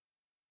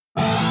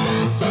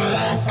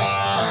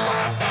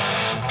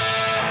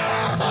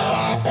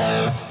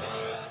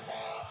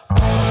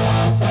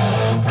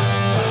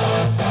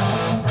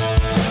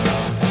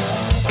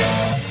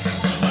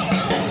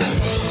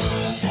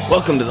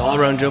Welcome to the All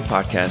Around Joe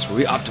podcast, where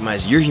we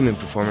optimize your human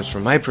performance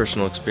from my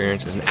personal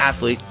experience as an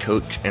athlete,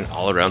 coach, and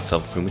all-around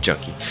self-improvement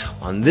junkie.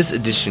 On this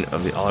edition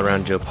of the All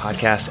Around Joe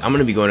podcast, I'm going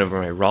to be going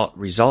over my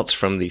results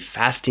from the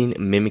fasting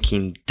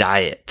mimicking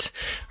diet.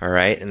 All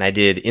right, and I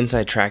did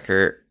Inside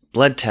Tracker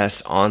blood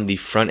tests on the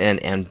front end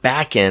and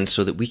back end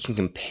so that we can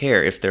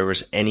compare if there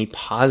was any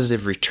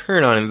positive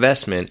return on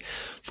investment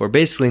for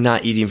basically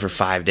not eating for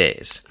 5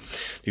 days.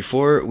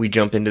 Before we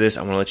jump into this,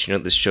 I want to let you know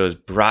this show is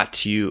brought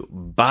to you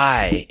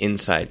by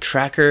Inside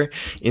Tracker.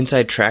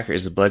 Inside Tracker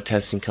is the blood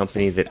testing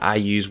company that I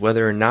use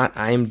whether or not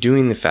I am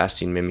doing the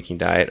fasting mimicking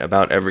diet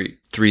about every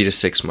 3 to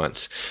 6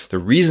 months. The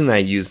reason I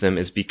use them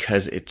is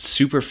because it's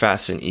super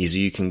fast and easy.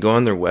 You can go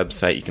on their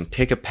website, you can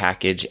pick a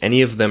package.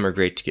 Any of them are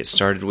great to get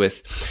started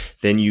with.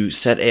 Then you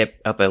set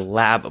up a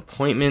lab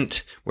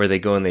appointment where they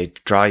go and they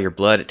draw your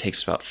blood. It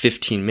takes about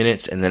 15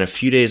 minutes. And then a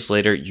few days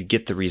later, you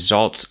get the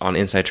results on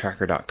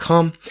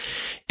InsideTracker.com.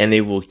 And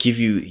they will give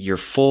you your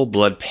full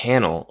blood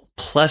panel.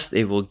 Plus,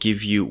 they will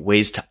give you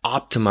ways to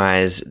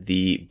optimize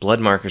the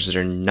blood markers that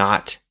are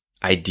not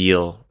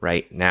ideal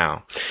right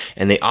now.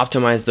 And they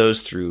optimize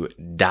those through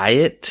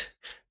diet,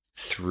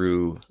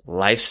 through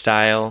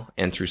lifestyle,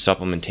 and through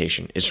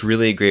supplementation. It's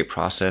really a great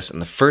process.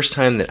 And the first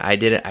time that I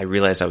did it, I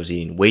realized I was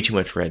eating way too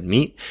much red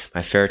meat.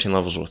 My ferritin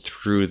levels were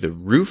through the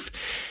roof,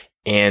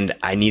 and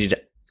I needed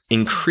to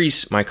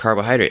increase my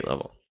carbohydrate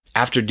level.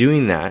 After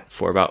doing that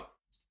for about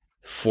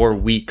 4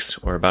 weeks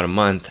or about a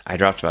month, I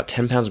dropped about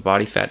 10 pounds of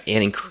body fat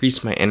and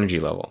increased my energy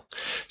level.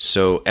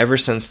 So ever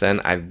since then,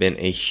 I've been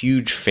a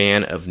huge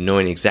fan of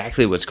knowing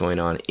exactly what's going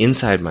on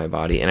inside my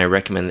body, and I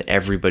recommend that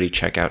everybody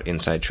check out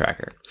Inside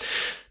Tracker.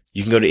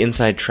 You can go to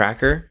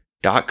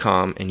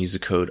InsideTracker.com and use the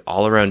code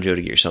AllAroundJoe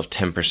to get yourself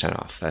 10%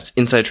 off. That's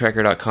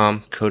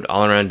InsideTracker.com, code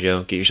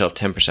AllAroundJoe, get yourself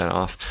 10%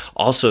 off.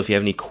 Also, if you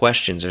have any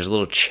questions, there's a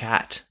little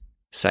chat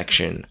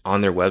section on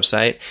their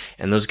website,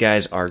 and those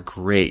guys are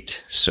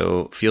great.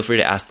 So feel free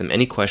to ask them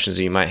any questions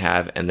that you might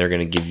have, and they're going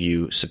to give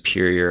you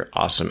superior,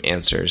 awesome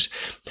answers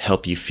to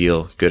help you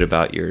feel good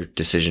about your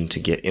decision to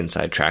get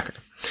Inside Tracker.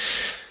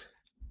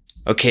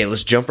 Okay,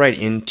 let's jump right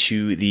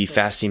into the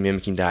fasting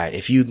mimicking diet.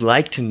 If you'd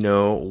like to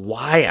know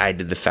why I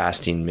did the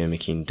fasting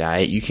mimicking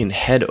diet, you can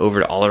head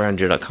over to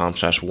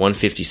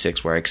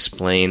allaroundjoe.com/156, where I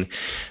explain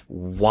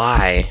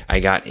why I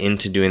got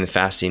into doing the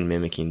fasting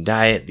mimicking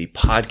diet, the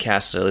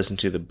podcasts that I listened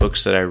to, the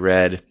books that I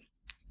read,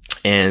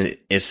 and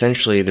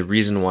essentially the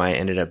reason why I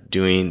ended up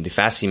doing the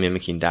fasting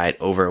mimicking diet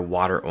over a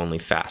water-only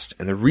fast.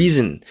 And the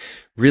reason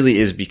really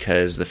is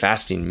because the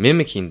fasting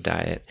mimicking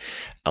diet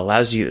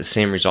allows you to get the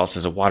same results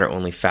as a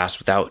water-only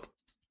fast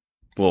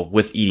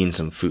with eating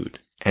some food.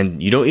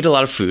 And you don't eat a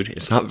lot of food.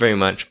 It's not very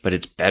much, but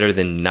it's better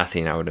than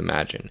nothing, I would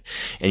imagine.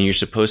 And you're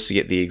supposed to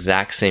get the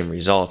exact same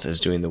results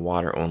as doing the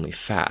water-only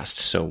fast.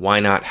 So why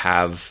not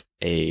have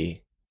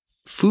a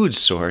food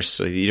source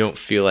so you don't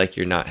feel like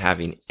you're not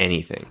having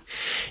anything?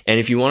 And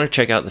if you want to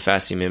check out the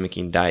fasting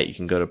mimicking diet, you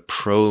can go to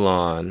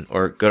Prolon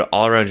or go to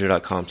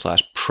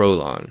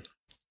allaroundjoe.com/Prolon.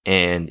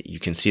 And you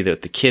can see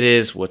what the kit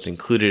is, what's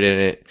included in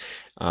it,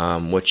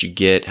 what you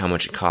get, how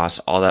much it costs,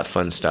 all that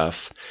fun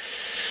stuff.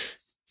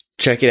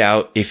 Check it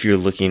out if you're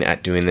looking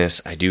at doing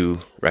this. I do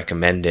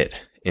recommend it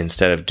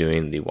instead of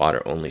doing the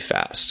water-only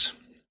fast.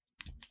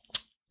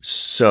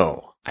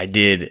 So I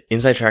did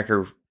Inside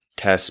Tracker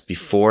tests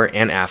before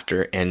and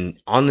after, and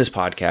on this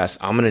podcast,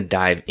 I'm going to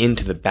dive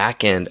into the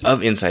back end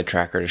of Inside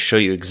Tracker to show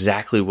you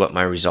exactly what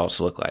my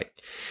results look like.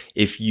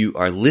 If you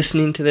are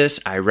listening to this,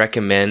 I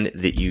recommend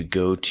that you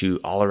go to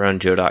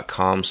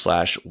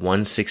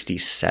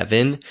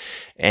allaroundjoe.com/167,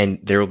 and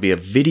there will be a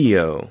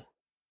video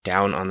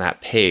down on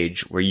that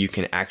page where you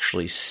can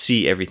actually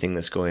see everything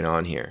that's going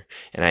on here.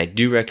 And I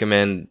do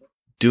recommend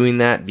doing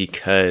that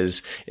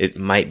because it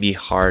might be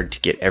hard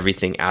to get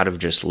everything out of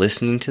just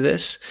listening to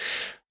this,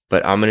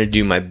 but I'm going to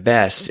do my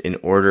best in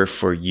order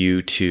for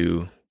you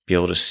to be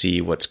able to see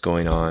what's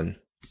going on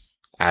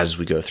as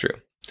we go through.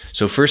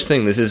 So first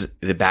thing, this is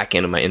the back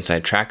end of my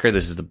Inside Tracker.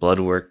 This is the blood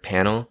work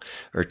panel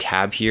or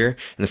tab here.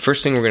 And the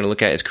first thing we're going to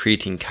look at is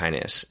creatine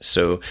kinase.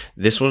 So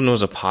this one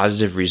was a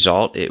positive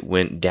result. It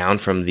went down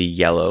from the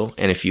yellow.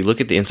 And if you look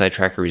at the Inside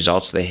Tracker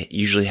results, they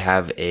usually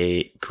have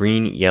a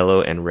green,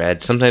 yellow, and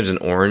red, sometimes an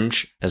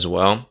orange as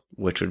well,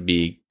 which would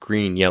be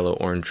green, yellow,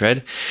 orange,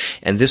 red.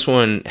 And this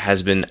one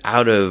has been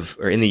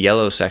in the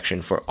yellow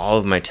section for all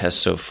of my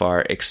tests so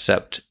far,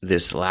 except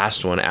this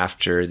last one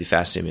after the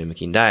fasting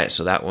mimicking diet.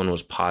 So that one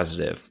was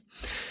positive.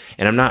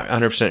 And I'm not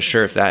 100%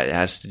 sure if that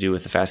has to do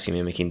with the fasting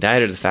mimicking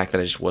diet or the fact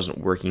that I just wasn't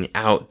working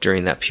out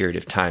during that period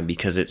of time,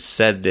 because it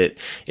said that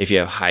if you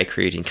have high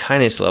creatine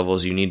kinase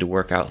levels, you need to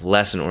work out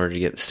less in order to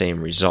get the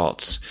same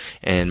results.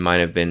 And mine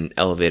have been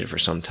elevated for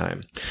some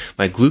time.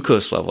 My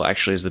glucose level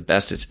actually is the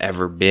best it's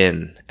ever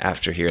been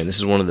after here. And this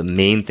is one of the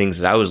main things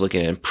that I was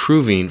looking at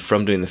improving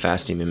from doing the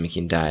fasting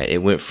mimicking diet. It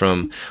went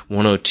from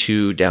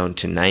 102 down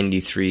to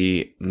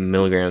 93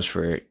 milligrams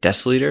per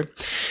deciliter.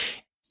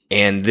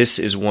 And this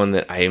is one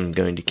that I am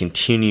going to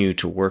continue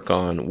to work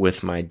on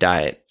with my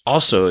diet.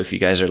 Also, if you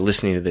guys are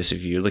listening to this,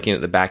 if you're looking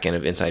at the back end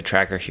of Inside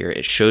Tracker here,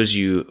 it shows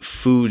you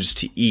foods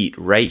to eat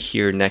right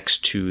here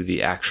next to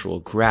the actual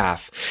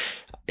graph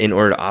in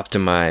order to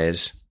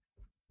optimize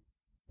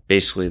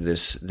basically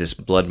this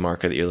blood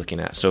marker that you're looking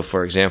at. So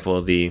for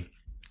example, the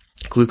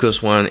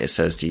glucose one, it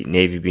says to eat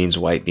navy beans,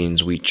 white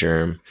beans, wheat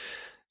germ,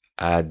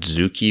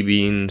 zucchini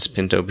beans,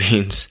 pinto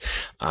beans.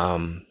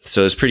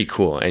 So it's pretty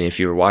cool. And if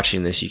you were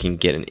watching this, you can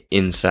get an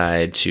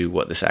insight to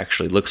what this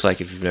actually looks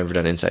like if you've never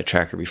done Inside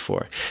Tracker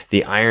before.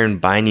 The iron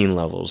binding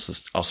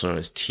levels, also known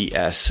as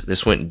TS,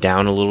 this went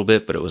down a little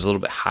bit, but it was a little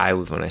bit high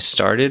when I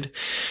started.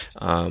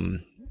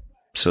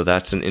 So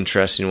that's an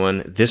interesting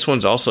one. This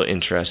one's also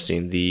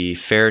interesting. The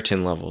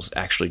ferritin levels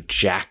actually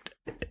jacked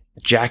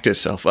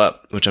itself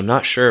up, which I'm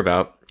not sure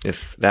about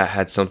if that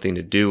had something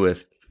to do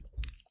with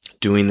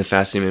doing the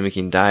fasting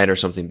mimicking diet or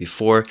something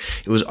before.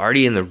 It was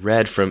already in the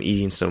red from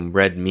eating some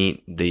red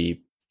meat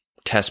the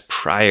test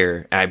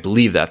prior. I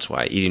believe that's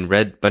why, eating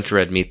bunch of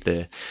red meat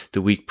the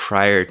week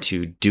prior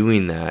to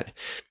doing that,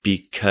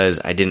 because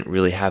I didn't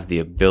really have the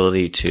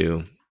ability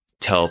to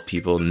tell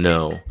people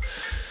no.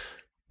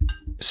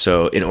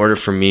 So in order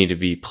for me to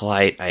be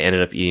polite, I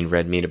ended up eating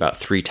red meat about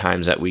 3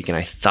 times that week. And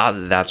I thought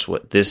that that's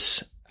what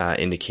this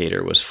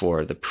indicator was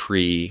for, the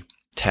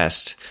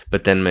pre-test.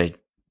 But then my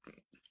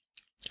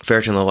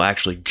ferritin level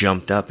actually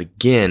jumped up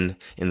again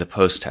in the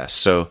post-test.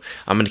 So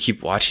I'm going to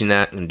keep watching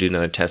that and do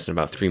another test in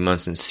about 3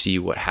 months and see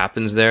what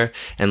happens there.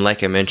 And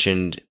like I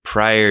mentioned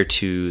prior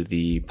to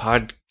the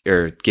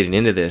getting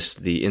into this,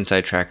 the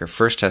Inside Tracker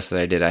first test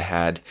that I did, I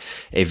had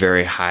a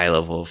very high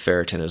level of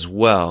ferritin as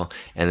well.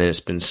 And then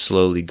it's been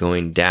slowly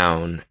going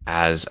down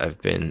as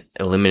I've been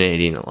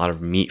eliminating a lot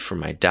of meat from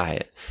my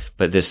diet.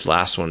 But this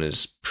last one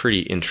is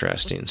pretty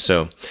interesting.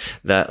 So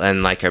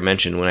and like I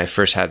mentioned, when I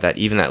first had that,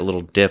 even that little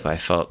dip, I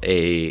felt quite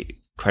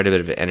a bit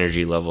of an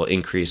energy level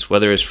increase,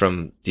 whether it's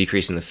from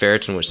decreasing the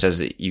ferritin, which says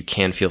that you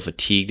can feel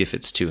fatigued if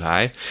it's too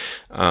high,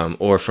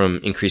 or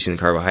from increasing the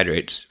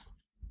carbohydrates.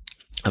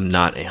 I'm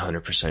not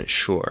 100%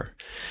 sure.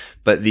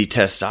 But the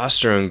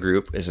testosterone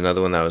group is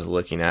another one that I was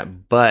looking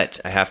at. But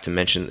I have to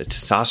mention that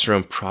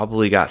testosterone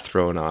probably got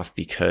thrown off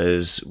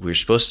because we're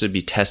supposed to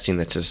be testing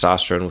the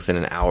testosterone within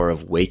an hour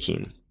of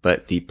waking.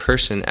 But the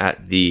person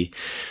at the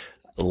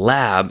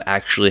lab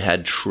actually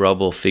had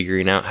trouble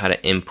figuring out how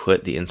to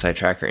input the Inside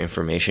Tracker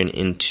information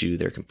into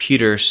their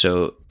computer.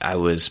 So I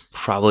was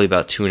probably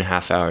about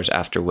 2.5 hours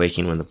after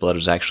waking when the blood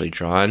was actually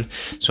drawn.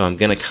 So I'm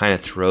going to kind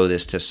of throw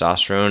this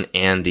testosterone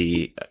and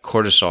the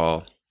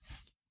cortisol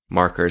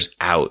markers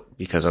out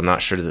because I'm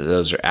not sure that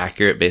those are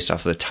accurate based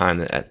off of the time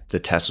that the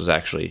test was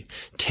actually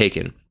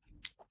taken.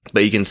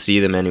 But you can see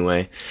them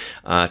anyway.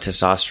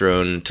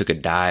 Testosterone took a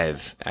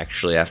dive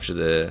actually after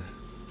the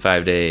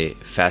 5-day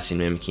fasting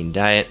mimicking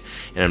diet.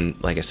 And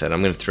like I said,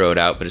 I'm going to throw it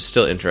out, but it's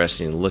still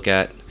interesting to look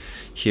at.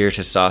 Here,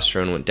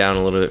 testosterone went down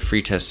a little bit.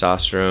 Free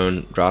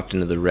testosterone dropped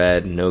into the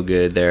red. No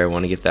good there. I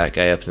want to get that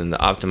guy up in the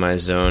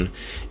optimized zone.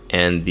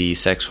 And the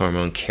sex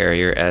hormone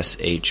carrier,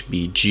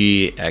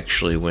 SHBG,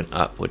 actually went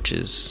up, which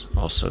is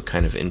also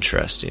kind of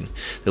interesting.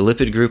 The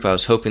lipid group, I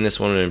was hoping this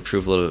one would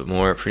improve a little bit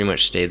more. It pretty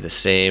much stayed the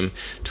same.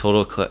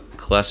 Total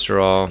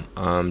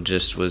cholesterol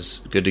just was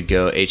good to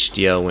go.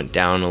 HDL went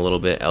down a little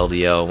bit.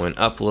 LDL went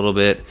up a little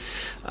bit.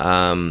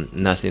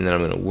 Nothing that I'm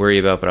going to worry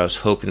about, but I was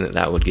hoping that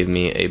that would give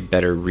me a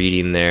better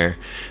reading there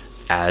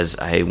as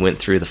I went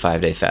through the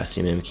 5-day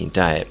fasting mimicking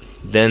diet.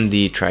 Then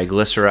the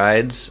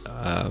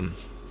triglycerides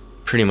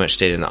pretty much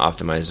stayed in the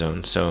optimized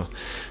zone, so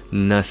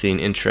nothing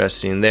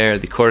interesting there.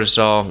 The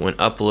cortisol went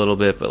up a little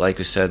bit, but like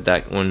we said,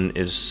 that one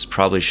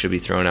probably should be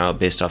thrown out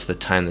based off the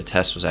time the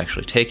test was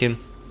actually taken.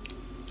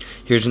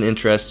 Here's an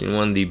interesting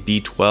one. The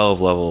B12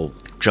 level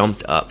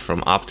jumped up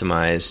from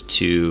optimized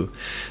to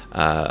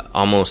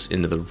almost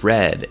into the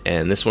red,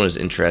 and this one is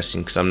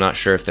interesting because I'm not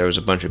sure if there was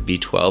a bunch of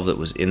B12 that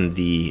was in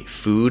the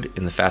food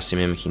in the fasting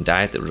mimicking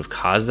diet that would have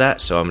caused that,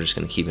 so I'm just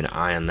going to keep an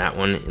eye on that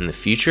one in the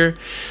future.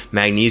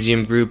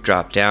 Magnesium group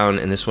dropped down,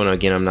 and this one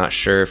again I'm not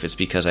sure if it's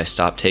because I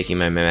stopped taking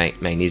my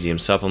magnesium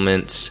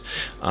supplements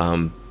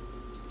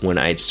when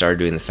I started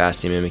doing the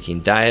fasting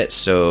mimicking diet,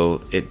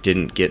 so it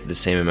didn't get the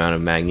same amount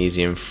of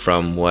magnesium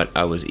from what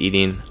I was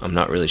eating. I'm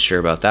not really sure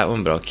about that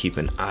one, but I'll keep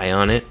an eye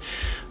on it.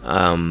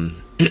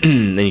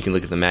 Then you can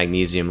look at the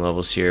magnesium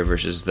levels here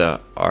versus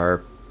the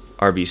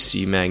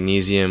RBC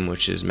magnesium,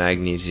 which is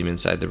magnesium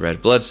inside the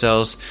red blood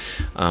cells,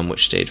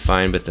 which stayed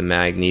fine, but the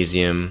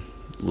magnesium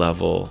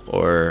level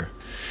or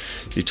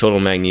the total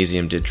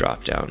magnesium did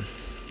drop down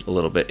a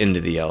little bit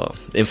into the yellow.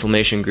 The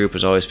inflammation group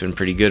has always been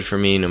pretty good for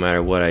me no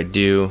matter what I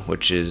do,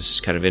 which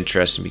is kind of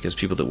interesting because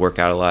people that work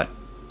out a lot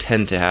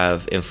tend to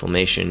have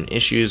inflammation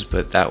issues,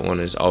 but that one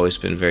has always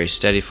been very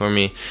steady for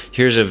me.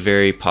 Here's a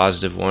very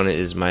positive one. It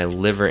is my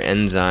liver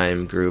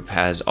enzyme group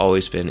has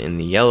always been in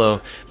the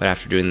yellow, but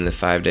after doing the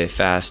 5-day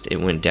fast,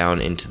 it went down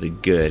into the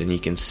good. And you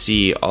can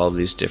see all of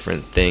these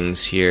different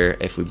things here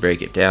if we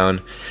break it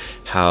down,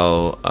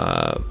 how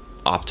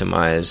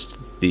optimized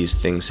these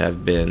things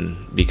have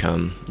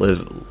become. A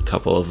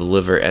couple of the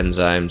liver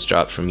enzymes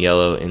dropped from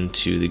yellow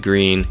into the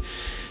green,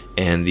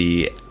 and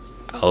the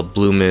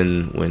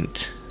Albumin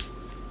went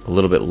a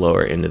little bit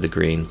lower into the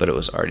green, but it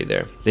was already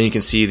there. Then you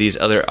can see these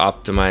other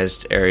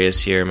optimized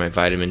areas here. My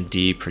vitamin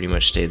D pretty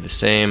much stayed the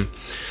same.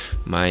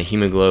 My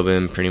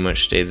hemoglobin pretty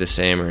much stayed the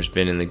same or has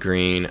been in the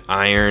green.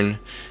 Iron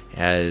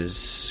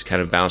has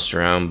kind of bounced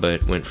around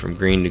but went from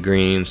green to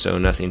green, so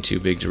nothing too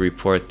big to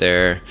report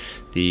there.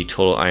 The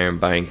total iron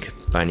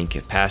binding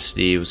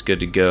capacity was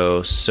good to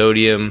go.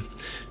 Sodium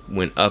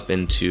went up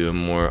into a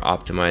more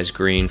optimized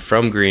green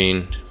from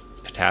green.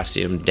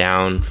 Potassium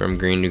down from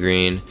green to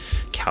green.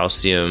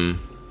 Calcium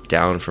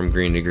down from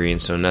green to green,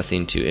 so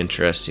nothing too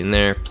interesting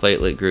there.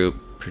 Platelet group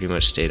pretty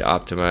much stayed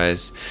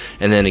optimized.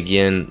 And then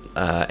again,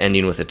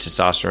 ending with a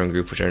testosterone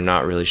group, which I'm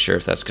not really sure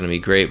if that's going to be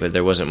great, but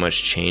there wasn't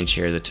much change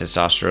here. The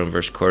testosterone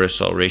versus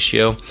cortisol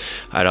ratio,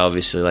 I'd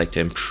obviously like to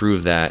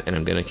improve that, and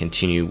I'm going to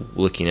continue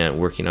looking at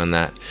working on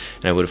that.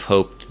 And I would have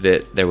hoped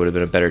that there would have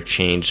been a better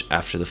change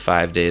after the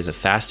 5 days of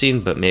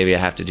fasting, but maybe I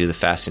have to do the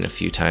fasting a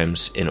few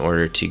times in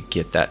order to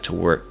get that to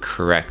work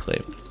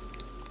correctly.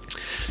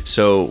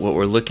 So what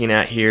we're looking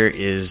at here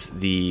is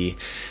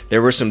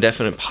there were some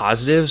definite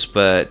positives,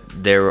 but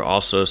there were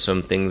also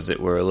some things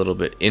that were a little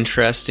bit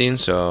interesting.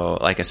 So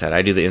like I said,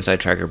 I do the Inside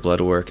Tracker blood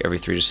work every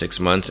 3 to 6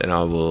 months, and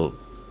I will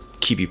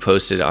keep you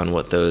posted on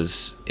what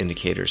those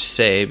indicators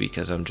say,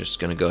 because I'm just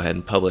going to go ahead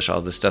and publish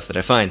all the stuff that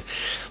I find.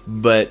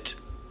 But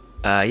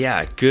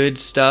yeah, good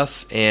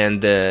stuff.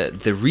 And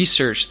the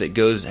research that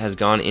has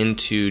gone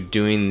into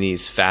doing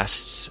these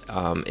fasts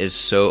is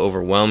so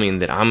overwhelming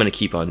that I'm going to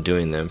keep on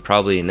doing them.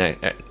 Probably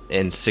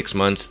in 6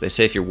 months, they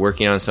say if you're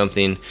working on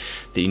something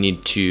that you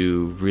need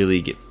to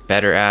really get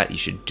better at, you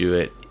should do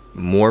it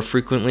more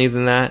frequently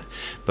than that.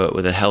 But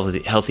with a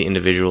healthy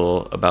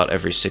individual, about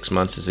every 6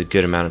 months is a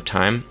good amount of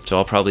time. So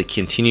I'll probably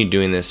continue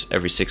doing this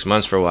every 6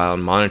 months for a while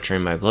and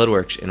monitoring my blood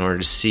work in order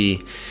to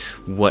see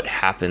what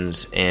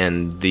happens.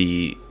 And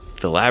the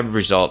lab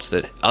results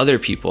that other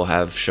people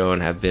have shown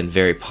have been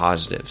very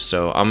positive.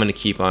 So I'm going to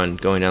keep on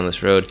going down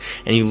this road,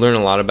 and you learn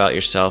a lot about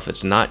yourself.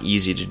 It's not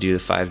easy to do the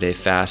 5-day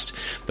fast,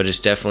 but it's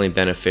definitely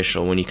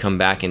beneficial. When you come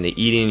back into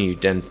eating, you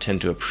then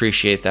tend to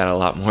appreciate that a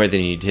lot more than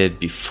you did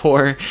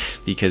before,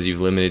 because you've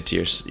limited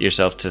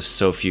yourself to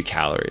so few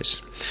calories.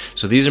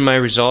 So these are my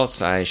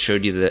results. I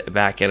showed you the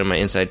back end of my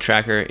Inside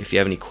Tracker. If you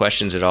have any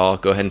questions at all,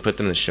 go ahead and put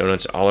them in the show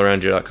notes at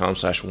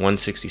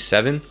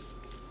allaroundjoe.com/167.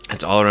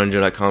 It's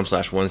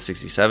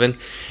allaroundjoe.com/167,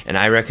 and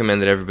I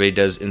recommend that everybody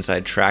does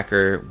Inside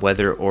Tracker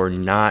whether or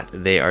not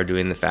they are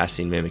doing the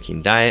fasting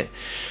mimicking diet.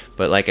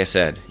 But like I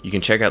said, you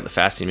can check out the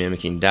fasting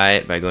mimicking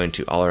diet by going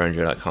to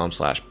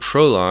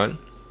allaroundjoe.com/prolon,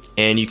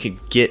 and you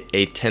could get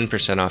a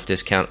 10% off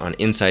discount on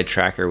Inside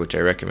Tracker, which I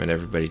recommend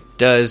everybody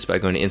does, by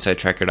going to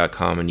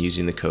insidetracker.com and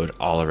using the code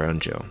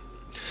allaroundjoe.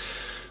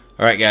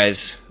 All right,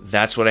 guys,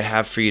 that's what I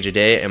have for you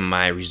today and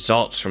my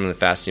results from the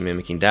fasting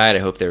mimicking diet. I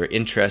hope they were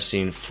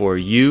interesting for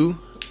you.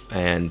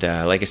 And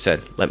like I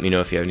said, let me know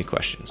if you have any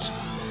questions.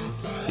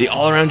 The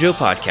All Around Joe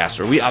podcast,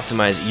 where we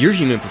optimize your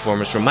human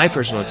performance from my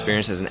personal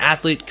experience as an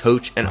athlete,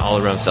 coach, and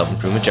all-around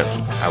self-improvement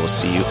junkie. I will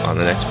see you on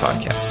the next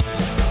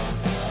podcast.